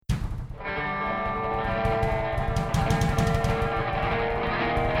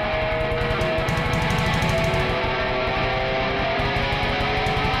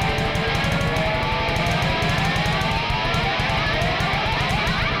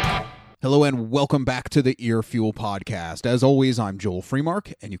Hello and welcome back to the Ear Fuel podcast. As always, I'm Joel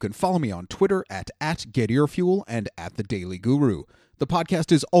Freemark, and you can follow me on Twitter at @GetEarFuel and at The Daily Guru. The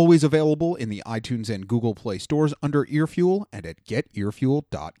podcast is always available in the iTunes and Google Play stores under Earfuel and at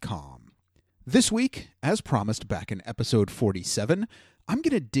GetEarFuel.com. This week, as promised back in episode 47, I'm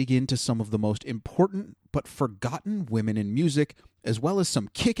going to dig into some of the most important but forgotten women in music, as well as some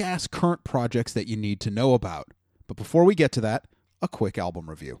kick-ass current projects that you need to know about. But before we get to that, a quick album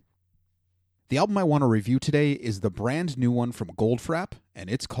review. The album I want to review today is the brand new one from Goldfrapp, and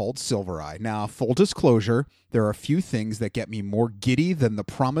it's called Silver Eye. Now, full disclosure, there are a few things that get me more giddy than the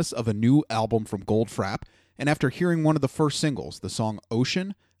promise of a new album from Goldfrapp, and after hearing one of the first singles, the song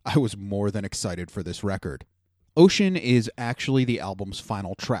Ocean, I was more than excited for this record. Ocean is actually the album's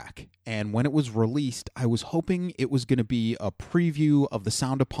final track, and when it was released, I was hoping it was going to be a preview of the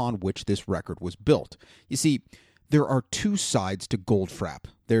sound upon which this record was built. You see, there are two sides to Goldfrapp.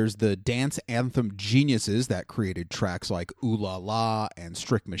 There's the dance anthem geniuses that created tracks like Ooh La La and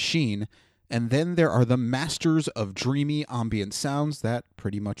Strict Machine, and then there are the masters of dreamy ambient sounds that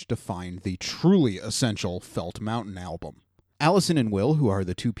pretty much defined the truly essential Felt Mountain album. Allison and Will, who are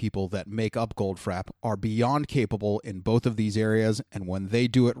the two people that make up Goldfrapp, are beyond capable in both of these areas, and when they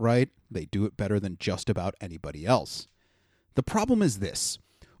do it right, they do it better than just about anybody else. The problem is this.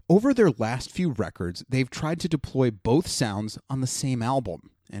 Over their last few records, they've tried to deploy both sounds on the same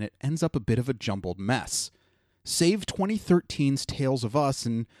album, and it ends up a bit of a jumbled mess. Save 2013's Tales of Us,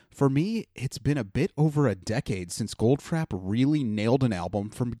 and for me, it's been a bit over a decade since Goldfrapp really nailed an album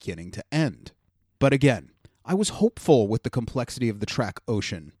from beginning to end. But again, I was hopeful with the complexity of the track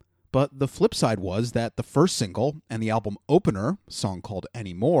Ocean, but the flip side was that the first single and the album opener, a song called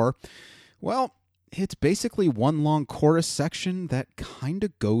Anymore, well, it's basically one long chorus section that kinda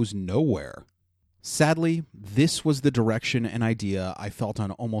goes nowhere. Sadly, this was the direction and idea I felt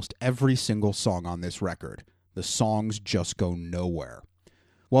on almost every single song on this record. The songs just go nowhere.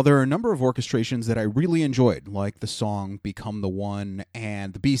 While there are a number of orchestrations that I really enjoyed, like the song Become the One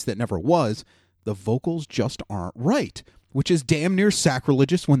and The Beast That Never Was, the vocals just aren't right, which is damn near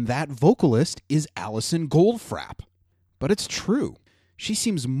sacrilegious when that vocalist is Allison Goldfrapp. But it's true. She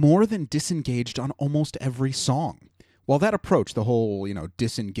seems more than disengaged on almost every song. While that approach, the whole,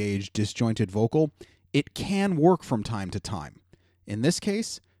 disengaged, disjointed vocal, it can work from time to time. In this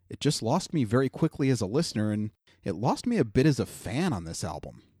case, it just lost me very quickly as a listener, and it lost me a bit as a fan on this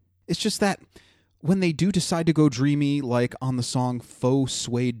album. It's just that when they do decide to go dreamy, like on the song Faux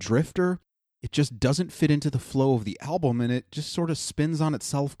Suede Drifter, it just doesn't fit into the flow of the album, and it just sort of spins on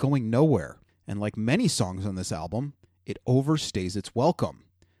itself going nowhere. And like many songs on this album, it overstays its welcome.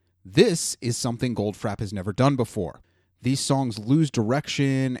 This is something Goldfrapp has never done before. These songs lose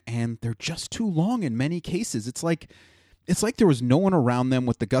direction, and they're just too long in many cases. It's like there was no one around them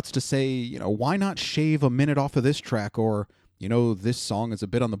with the guts to say, why not shave a minute off of this track, or, this song is a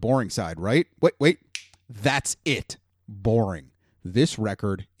bit on the boring side, right? Wait, that's it. Boring. This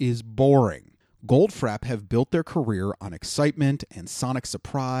record is boring. Goldfrapp have built their career on excitement and sonic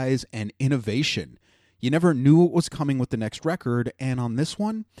surprise and innovation. You never knew what was coming with the next record, and on this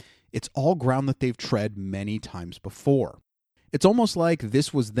one, it's all ground that they've tread many times before. It's almost like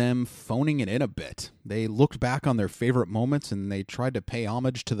this was them phoning it in a bit. They looked back on their favorite moments and they tried to pay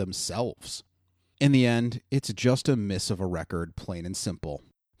homage to themselves. In the end, it's just a miss of a record, plain and simple.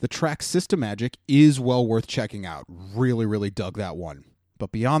 The track System Magic is well worth checking out. Really, really dug that one.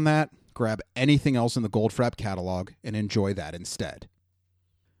 But beyond that, grab anything else in the Goldfrapp catalog and enjoy that instead.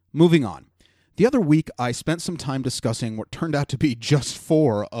 Moving on. The other week, I spent some time discussing what turned out to be just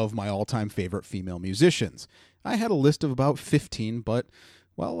 4 of my all-time favorite female musicians. I had a list of about 15, but,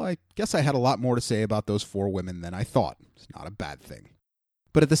 I guess I had a lot more to say about those 4 women than I thought. It's not a bad thing.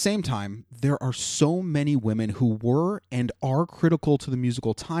 But at the same time, there are so many women who were and are critical to the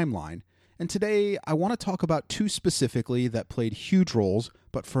musical timeline, and today I want to talk about 2 specifically that played huge roles,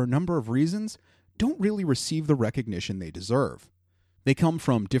 but for a number of reasons, don't really receive the recognition they deserve. They come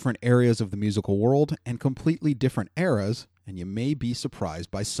from different areas of the musical world and completely different eras, and you may be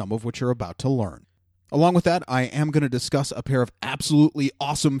surprised by some of what you're about to learn. Along with that, I am going to discuss a pair of absolutely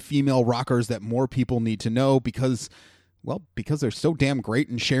awesome female rockers that more people need to know because they're so damn great,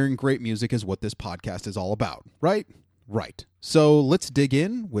 and sharing great music is what this podcast is all about, right? Right. So let's dig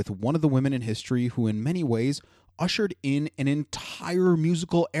in with one of the women in history who in many ways ushered in an entire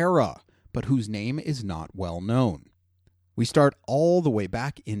musical era, but whose name is not well known. We start all the way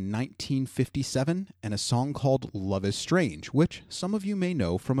back in 1957 and a song called Love is Strange, which some of you may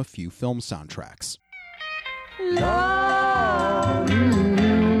know from a few film soundtracks. Love,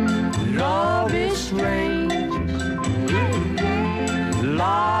 love is strange.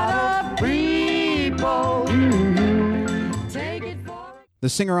 Lot of The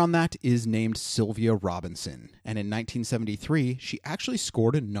singer on that is named Sylvia Robinson, and in 1973, she actually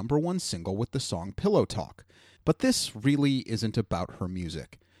scored a #1 single with the song Pillow Talk. But this really isn't about her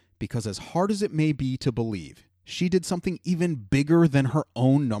music, because as hard as it may be to believe, she did something even bigger than her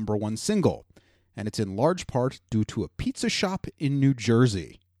own #1 single, and it's in large part due to a pizza shop in New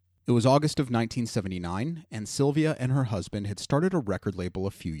Jersey. It was August of 1979, and Sylvia and her husband had started a record label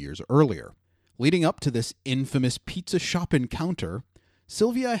a few years earlier. Leading up to this infamous pizza shop encounter,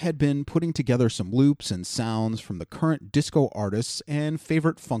 Sylvia had been putting together some loops and sounds from the current disco artists and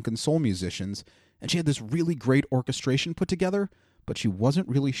favorite funk and soul musicians, and she had this really great orchestration put together, but she wasn't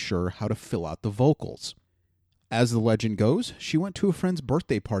really sure how to fill out the vocals. As the legend goes, she went to a friend's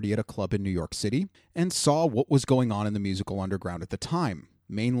birthday party at a club in New York City and saw what was going on in the musical underground at the time,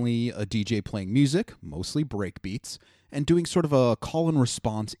 mainly a DJ playing music, mostly breakbeats, and doing sort of a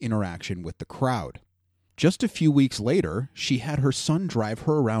call-and-response interaction with the crowd. Just a few weeks later, she had her son drive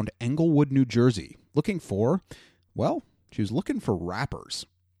her around Englewood, New Jersey, looking for rappers.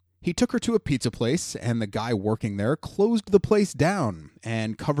 He took her to a pizza place, and the guy working there closed the place down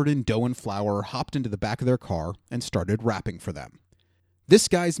and, covered in dough and flour, hopped into the back of their car and started rapping for them. This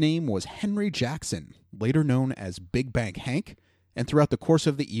guy's name was Henry Jackson, later known as Big Bank Hank, and throughout the course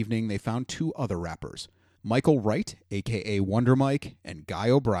of the evening they found 2 other rappers, Michael Wright, a.k.a. Wonder Mike, and Guy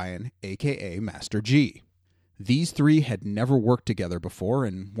O'Brien, a.k.a. Master G. These 3 had never worked together before,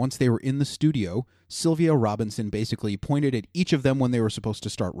 and once they were in the studio, Sylvia Robinson basically pointed at each of them when they were supposed to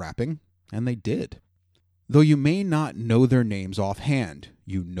start rapping, and they did. Though you may not know their names offhand,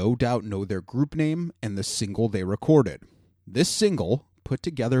 you no doubt know their group name and the single they recorded. This single, put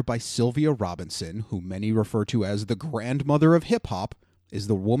together by Sylvia Robinson, who many refer to as the grandmother of hip-hop, is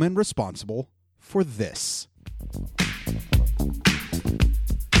the woman responsible for this.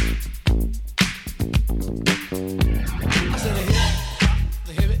 I said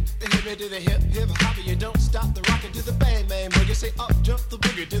the hip to the hip hop, you don't stop the rockin' to the bang bang boogie. Say up jump the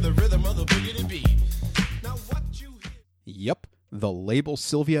boogie to the rhythm of the boogie beat. Now what you hear? Yep, the label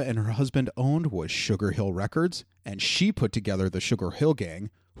Sylvia and her husband owned was Sugar Hill Records, and she put together the Sugar Hill Gang,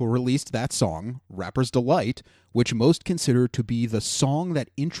 who released that song, Rapper's Delight, which most consider to be the song that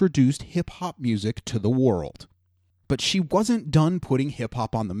introduced hip-hop music to the world. But she wasn't done putting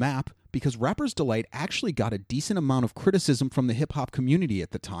hip-hop on the map, because Rapper's Delight actually got a decent amount of criticism from the hip-hop community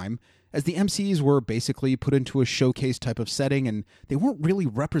at the time, as the MCs were basically put into a showcase type of setting and they weren't really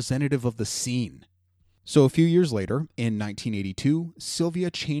representative of the scene. So a few years later, in 1982,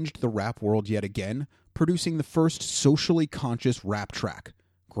 Sylvia changed the rap world yet again, producing the first socially conscious rap track,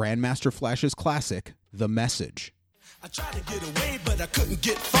 Grandmaster Flash's classic, The Message. I tried to get away, but I couldn't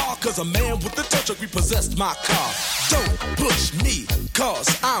get far, cause a man with a tow truck repossessed my car. Don't push me,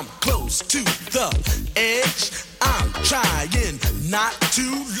 cause I'm close to the edge. I'm trying not to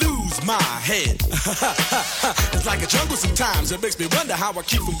lose my head. It's like a jungle sometimes, it makes me wonder how I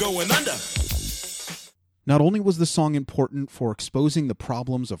keep from going under. Not only was the song important for exposing the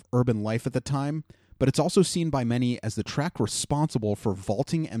problems of urban life at the time, but it's also seen by many as the track responsible for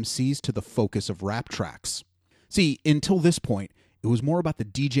vaulting MCs to the focus of rap tracks. See, until this point, it was more about the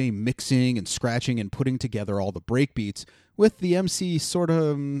DJ mixing and scratching and putting together all the breakbeats, with the MC sort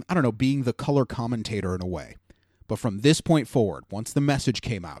of, being the color commentator in a way. But from this point forward, once The Message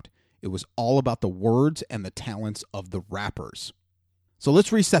came out, it was all about the words and the talents of the rappers. So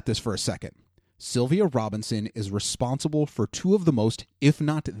let's reset this for a second. Sylvia Robinson is responsible for 2 of the most, if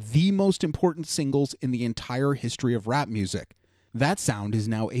not the most important singles in the entire history of rap music. That sound is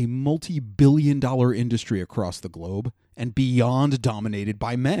now a multi-billion-dollar industry across the globe and beyond dominated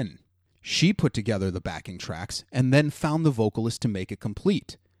by men. She put together the backing tracks and then found the vocalist to make it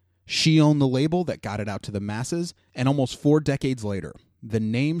complete. She owned the label that got it out to the masses, and almost 4 decades later, the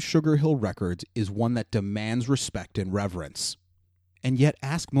name Sugar Hill Records is one that demands respect and reverence. And yet,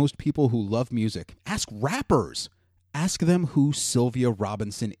 ask most people who love music, ask rappers, ask them who Sylvia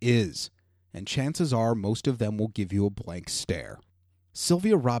Robinson is, and chances are most of them will give you a blank stare.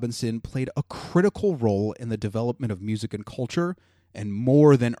 Sylvia Robinson played a critical role in the development of music and culture, and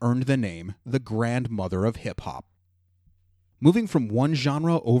more than earned the name the grandmother of hip-hop. Moving from one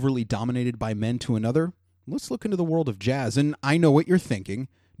genre overly dominated by men to another, let's look into the world of jazz, and I know what you're thinking.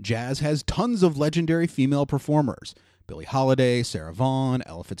 Jazz has tons of legendary female performers. Billie Holiday, Sarah Vaughan,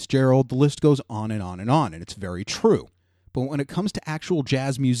 Ella Fitzgerald, the list goes on and on and on, and it's very true. But when it comes to actual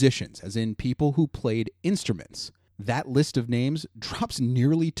jazz musicians, as in people who played instruments, that list of names drops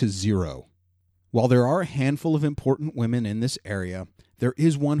nearly to 0. While there are a handful of important women in this area, there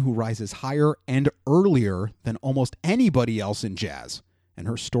is one who rises higher and earlier than almost anybody else in jazz, and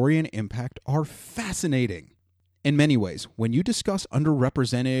her story and impact are fascinating. In many ways, when you discuss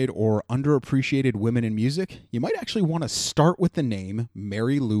underrepresented or underappreciated women in music, you might actually want to start with the name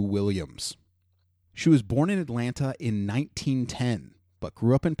Mary Lou Williams. She was born in Atlanta in 1910, but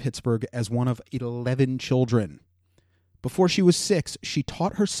grew up in Pittsburgh as one of 11 children. Before she was 6, she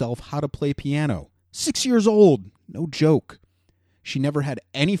taught herself how to play piano. 6 years old, no joke. She never had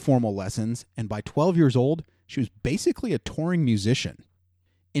any formal lessons, and by 12 years old, she was basically a touring musician.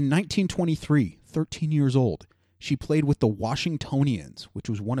 In 1923, 13 years old, she played with the Washingtonians, which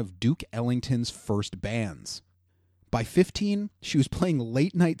was one of Duke Ellington's first bands. By 15, she was playing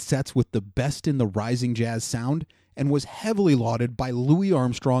late-night sets with the best in the rising jazz sound and was heavily lauded by Louis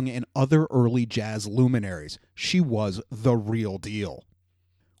Armstrong and other early jazz luminaries. She was the real deal.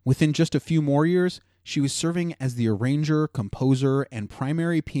 Within just a few more years, she was serving as the arranger, composer, and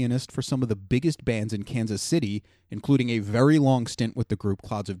primary pianist for some of the biggest bands in Kansas City, including a very long stint with the group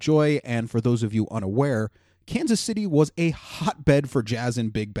Clouds of Joy, and for those of you unaware, Kansas City was a hotbed for jazz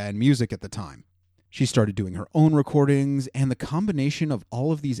and big band music at the time. She started doing her own recordings, and the combination of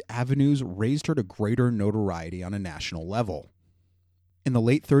all of these avenues raised her to greater notoriety on a national level. In the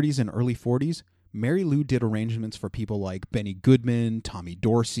late 30s and early 40s, Mary Lou did arrangements for people like Benny Goodman, Tommy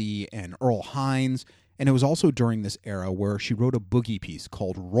Dorsey, and Earl Hines, and it was also during this era where she wrote a boogie piece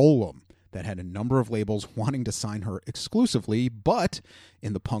called Roll 'Em that had a number of labels wanting to sign her exclusively, but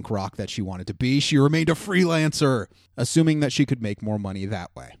in the punk rock that she wanted to be, she remained a freelancer, assuming that she could make more money that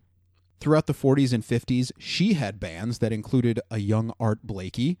way. Throughout the 40s and 50s, she had bands that included a young Art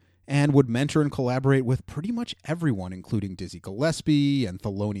Blakey and would mentor and collaborate with pretty much everyone, including Dizzy Gillespie and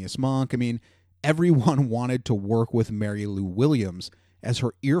Thelonious Monk. I mean, everyone wanted to work with Mary Lou Williams, as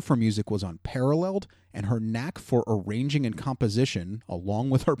her ear for music was unparalleled, and her knack for arranging and composition, along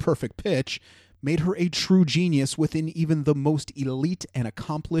with her perfect pitch, made her a true genius within even the most elite and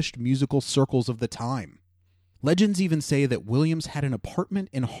accomplished musical circles of the time. Legends even say that Williams had an apartment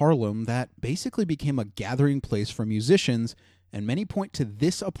in Harlem that basically became a gathering place for musicians, and many point to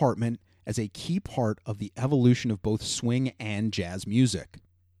this apartment as a key part of the evolution of both swing and jazz music.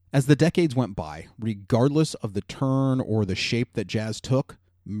 As the decades went by, regardless of the turn or the shape that jazz took,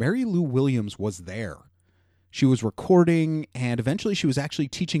 Mary Lou Williams was there. She was recording, and eventually she was actually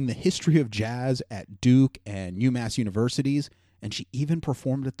teaching the history of jazz at Duke and UMass universities, and she even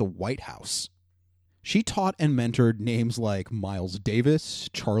performed at the White House. She taught and mentored names like Miles Davis,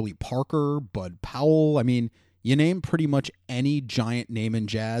 Charlie Parker, Bud Powell. I mean, you name pretty much any giant name in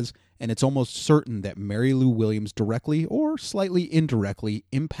jazz, and it's almost certain that Mary Lou Williams directly or slightly indirectly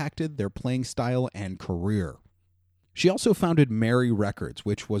impacted their playing style and career. She also founded Mary Records,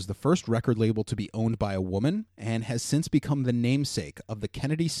 which was the first record label to be owned by a woman, and has since become the namesake of the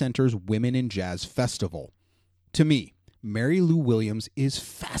Kennedy Center's Women in Jazz Festival. To me, Mary Lou Williams is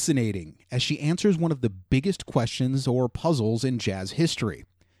fascinating, as she answers one of the biggest questions or puzzles in jazz history.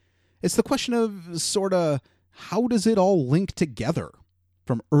 It's the question of, how does it all link together?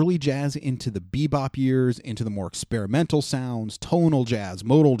 From early jazz into the bebop years, into the more experimental sounds, tonal jazz,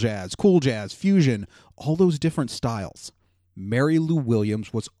 modal jazz, cool jazz, fusion, all those different styles. Mary Lou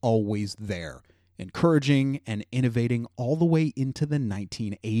Williams was always there, encouraging and innovating all the way into the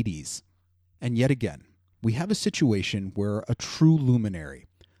 1980s. And yet again, we have a situation where a true luminary,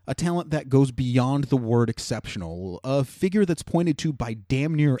 a talent that goes beyond the word exceptional, a figure that's pointed to by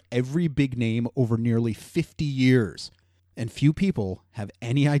damn near every big name over nearly 50 years, and few people have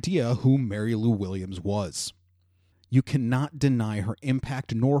any idea who Mary Lou Williams was. You cannot deny her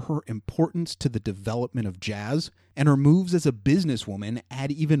impact nor her importance to the development of jazz, and her moves as a businesswoman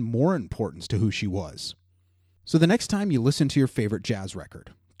add even more importance to who she was. So the next time you listen to your favorite jazz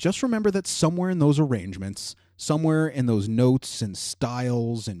record, just remember that somewhere in those arrangements, somewhere in those notes and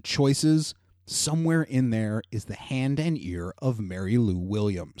styles and choices, somewhere in there is the hand and ear of Mary Lou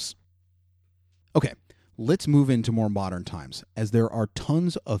Williams. Okay, let's move into more modern times, as there are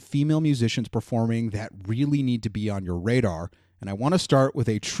tons of female musicians performing that really need to be on your radar, and I want to start with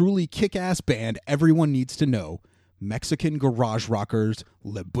a truly kick-ass band everyone needs to know, Mexican garage rockers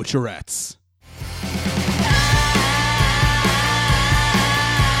Les Butcherettes.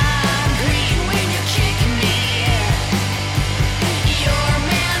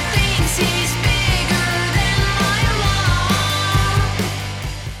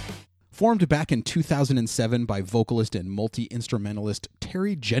 Formed back in 2007 by vocalist and multi-instrumentalist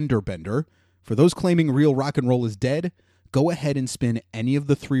Terry Genderbender, for those claiming real rock and roll is dead, go ahead and spin any of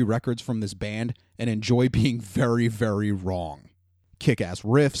the 3 records from this band and enjoy being very, very wrong. Kick-ass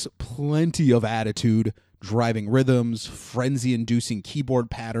riffs, plenty of attitude, driving rhythms, frenzy-inducing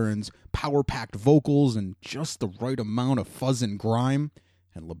keyboard patterns, power-packed vocals, and just the right amount of fuzz and grime.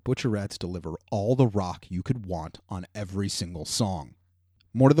 and Les Butcherettes deliver all the rock you could want on every single song.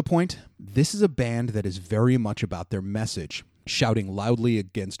 More to the point, this is a band that is very much about their message, shouting loudly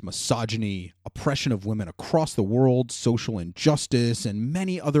against misogyny, oppression of women across the world, social injustice, and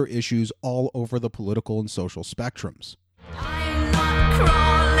many other issues all over the political and social spectrums. I'm not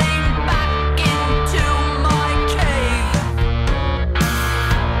crawling back into my cave,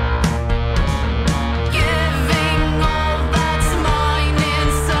 giving all that's mine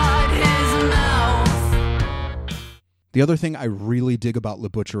inside his mouth. The other thing I really dig about Les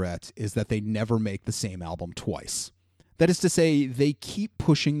Butcherettes is that they never make the same album twice. That is to say, they keep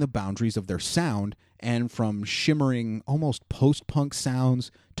pushing the boundaries of their sound, and from shimmering, almost post-punk sounds,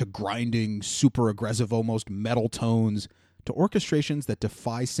 to grinding, super aggressive, almost metal tones, to orchestrations that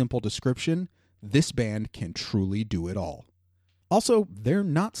defy simple description, this band can truly do it all. Also, they're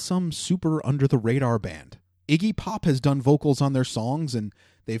not some super under-the-radar band. Iggy Pop has done vocals on their songs, and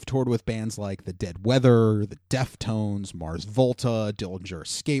they've toured with bands like The Dead Weather, The Deftones, Mars Volta, Dillinger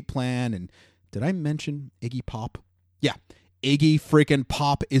Escape Plan, and did I mention Iggy Pop? Yeah, Iggy freaking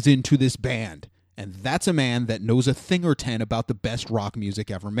Pop is into this band, and that's a man that knows a thing or 10 about the best rock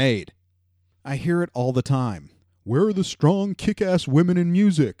music ever made. I hear it all the time. Where are the strong, kick-ass women in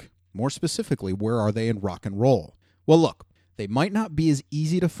music? More specifically, where are they in rock and roll? Well, look, they might not be as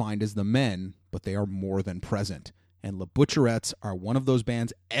easy to find as the men, but they are more than present. And Les Butcherettes are one of those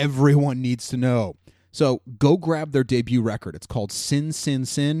bands everyone needs to know. So go grab their debut record. It's called Sin, Sin,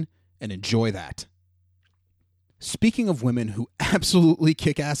 Sin, and enjoy that. Speaking of women who absolutely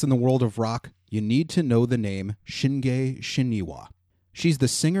kick ass in the world of rock, you need to know the name Shinge Shiniwa. She's the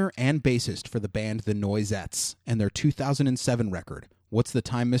singer and bassist for the band The Noisettes and their 2007 record, What's the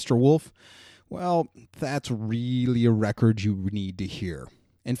Time, Mr. Wolf? Well, that's really a record you need to hear.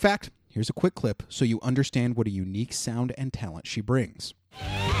 In fact, here's a quick clip so you understand what a unique sound and talent she brings. Got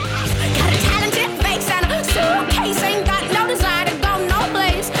a talented face and a suitcase, ain't got no desire to go no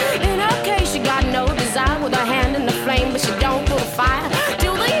place. In her case, she got no desire with her hand in the flame, but she don't put a fire.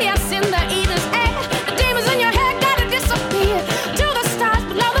 Do the yes in the ether's air. The demons in your head gotta disappear. To the stars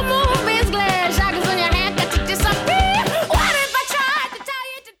below the moon's glare. Shackles in your head got to disappear. What if I tried to tell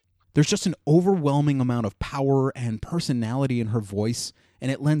you to... There's just an overwhelming amount of power and personality in her voice,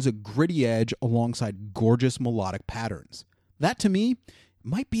 and it lends a gritty edge alongside gorgeous melodic patterns. That, to me,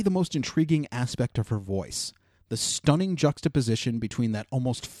 might be the most intriguing aspect of her voice. The stunning juxtaposition between that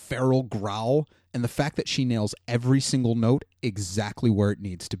almost feral growl and the fact that she nails every single note exactly where it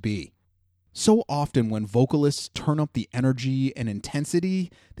needs to be. So often when vocalists turn up the energy and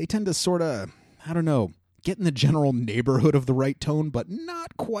intensity, they tend to sort of, get in the general neighborhood of the right tone, but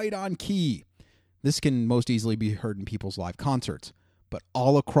not quite on key. This can most easily be heard in people's live concerts. But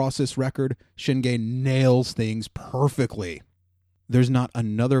all across this record, Shinge nails things perfectly. There's not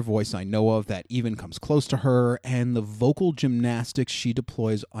another voice I know of that even comes close to her, and the vocal gymnastics she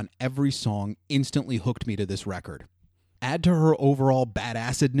deploys on every song instantly hooked me to this record. Add to her overall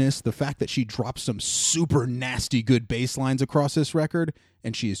badassedness the fact that she drops some super nasty good bass lines across this record,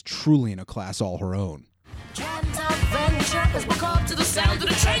 and she is truly in a class all her own. Can't venture as we come to the sound of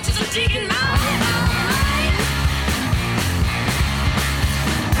the trenches and digging mine.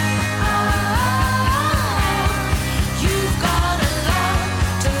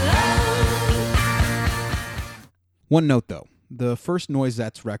 One note, though. The first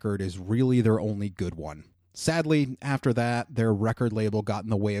Noisettes record is really their only good one. Sadly, after that, their record label got in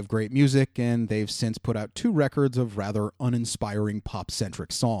the way of great music, and they've since put out 2 records of rather uninspiring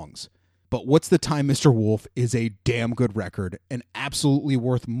pop-centric songs. But What's the Time, Mr. Wolf is a damn good record, and absolutely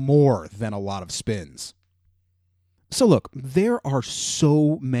worth more than a lot of spins. So look, there are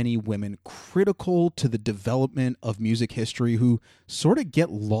so many women critical to the development of music history who sort of get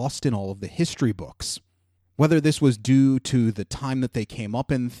lost in all of the history books. Whether this was due to the time that they came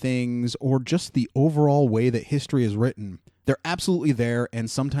up in things or just the overall way that history is written, they're absolutely there,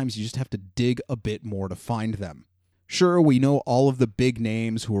 and sometimes you just have to dig a bit more to find them. Sure, we know all of the big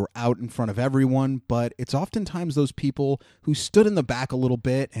names who are out in front of everyone, but it's oftentimes those people who stood in the back a little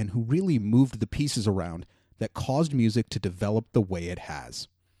bit and who really moved the pieces around that caused music to develop the way it has.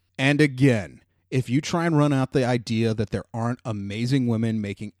 And again, if you try and run out the idea that there aren't amazing women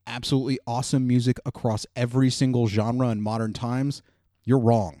making absolutely awesome music across every single genre in modern times, you're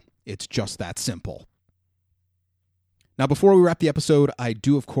wrong. It's just that simple. Now, before we wrap the episode, I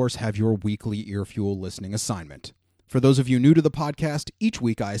do, of course, have your weekly Earfuel listening assignment. For those of you new to the podcast, each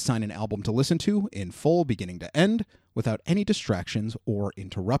week I assign an album to listen to in full, beginning to end, without any distractions or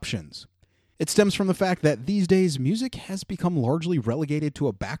interruptions. It stems from the fact that these days, music has become largely relegated to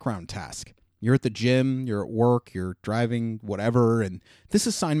a background task. You're at the gym, you're at work, you're driving, whatever, and this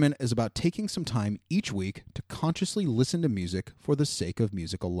assignment is about taking some time each week to consciously listen to music for the sake of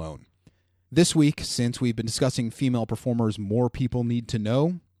music alone. This week, since we've been discussing female performers more people need to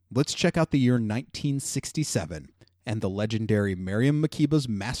know, let's check out the year 1967 and the legendary Miriam Makiba's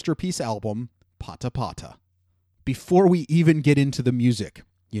masterpiece album, Pata Pata. Before we even get into the music,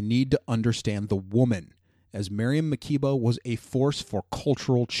 you need to understand the woman, as Miriam Makiba was a force for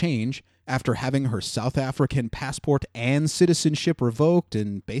cultural change after having her South African passport and citizenship revoked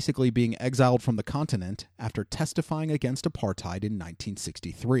and basically being exiled from the continent after testifying against apartheid in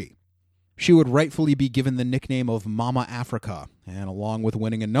 1963. She would rightfully be given the nickname of Mama Africa, and along with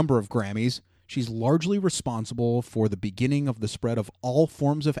winning a number of Grammys, she's largely responsible for the beginning of the spread of all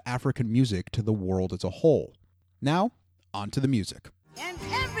forms of African music to the world as a whole. Now, on to the music. And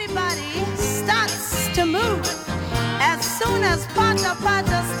everybody starts to move as soon as Pata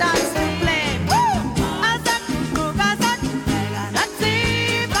Pata starts to play.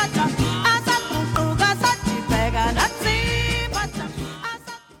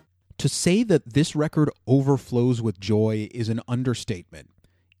 To say that this record overflows with joy is an understatement.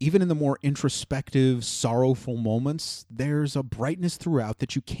 Even in the more introspective, sorrowful moments, there's a brightness throughout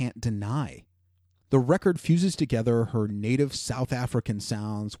that you can't deny. The record fuses together her native South African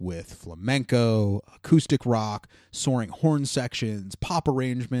sounds with flamenco, acoustic rock, soaring horn sections, pop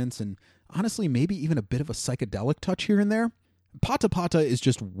arrangements, and honestly, maybe even a bit of a psychedelic touch here and there. Pata Pata is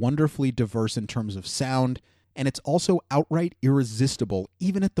just wonderfully diverse in terms of sound, and it's also outright irresistible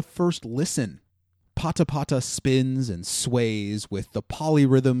even at the first listen. Pata Pata spins and sways with the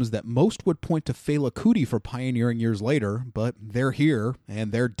polyrhythms that most would point to Fela Kuti for pioneering years later, but they're here,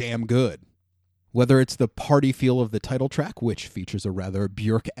 and they're damn good. Whether it's the party feel of the title track, which features a rather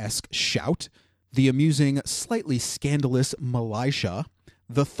Björk-esque shout, the amusing, slightly scandalous Malaisha,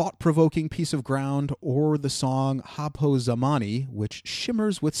 the thought-provoking piece of ground, or the song Hapo Zamani, which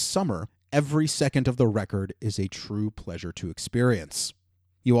shimmers with summer, every second of the record is a true pleasure to experience.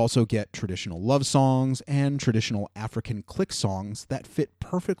 You also get traditional love songs and traditional African click songs that fit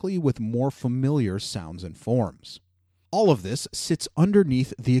perfectly with more familiar sounds and forms. All of this sits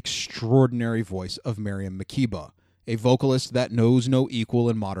underneath the extraordinary voice of Miriam Makiba, a vocalist that knows no equal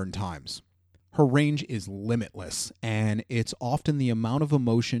in modern times. Her range is limitless, and it's often the amount of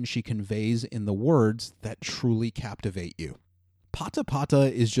emotion she conveys in the words that truly captivate you. Pata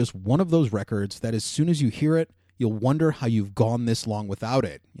Pata is just one of those records that as soon as you hear it, you'll wonder how you've gone this long without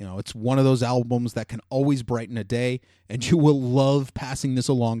it. It's one of those albums that can always brighten a day, and you will love passing this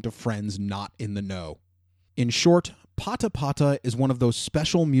along to friends not in the know. In short, Pata Pata is one of those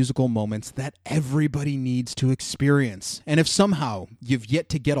special musical moments that everybody needs to experience. And if somehow you've yet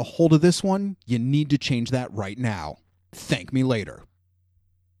to get a hold of this one, you need to change that right now. Thank me later.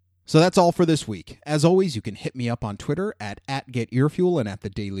 So that's all for this week. As always, you can hit me up on Twitter at @GetEarFuel and at The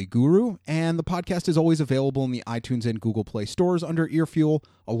Daily Guru, and the podcast is always available in the iTunes and Google Play stores under Earfuel,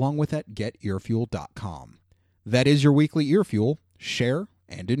 along with at GetEarfuel.com. That is your weekly Earfuel. Share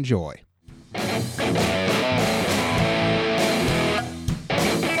and enjoy.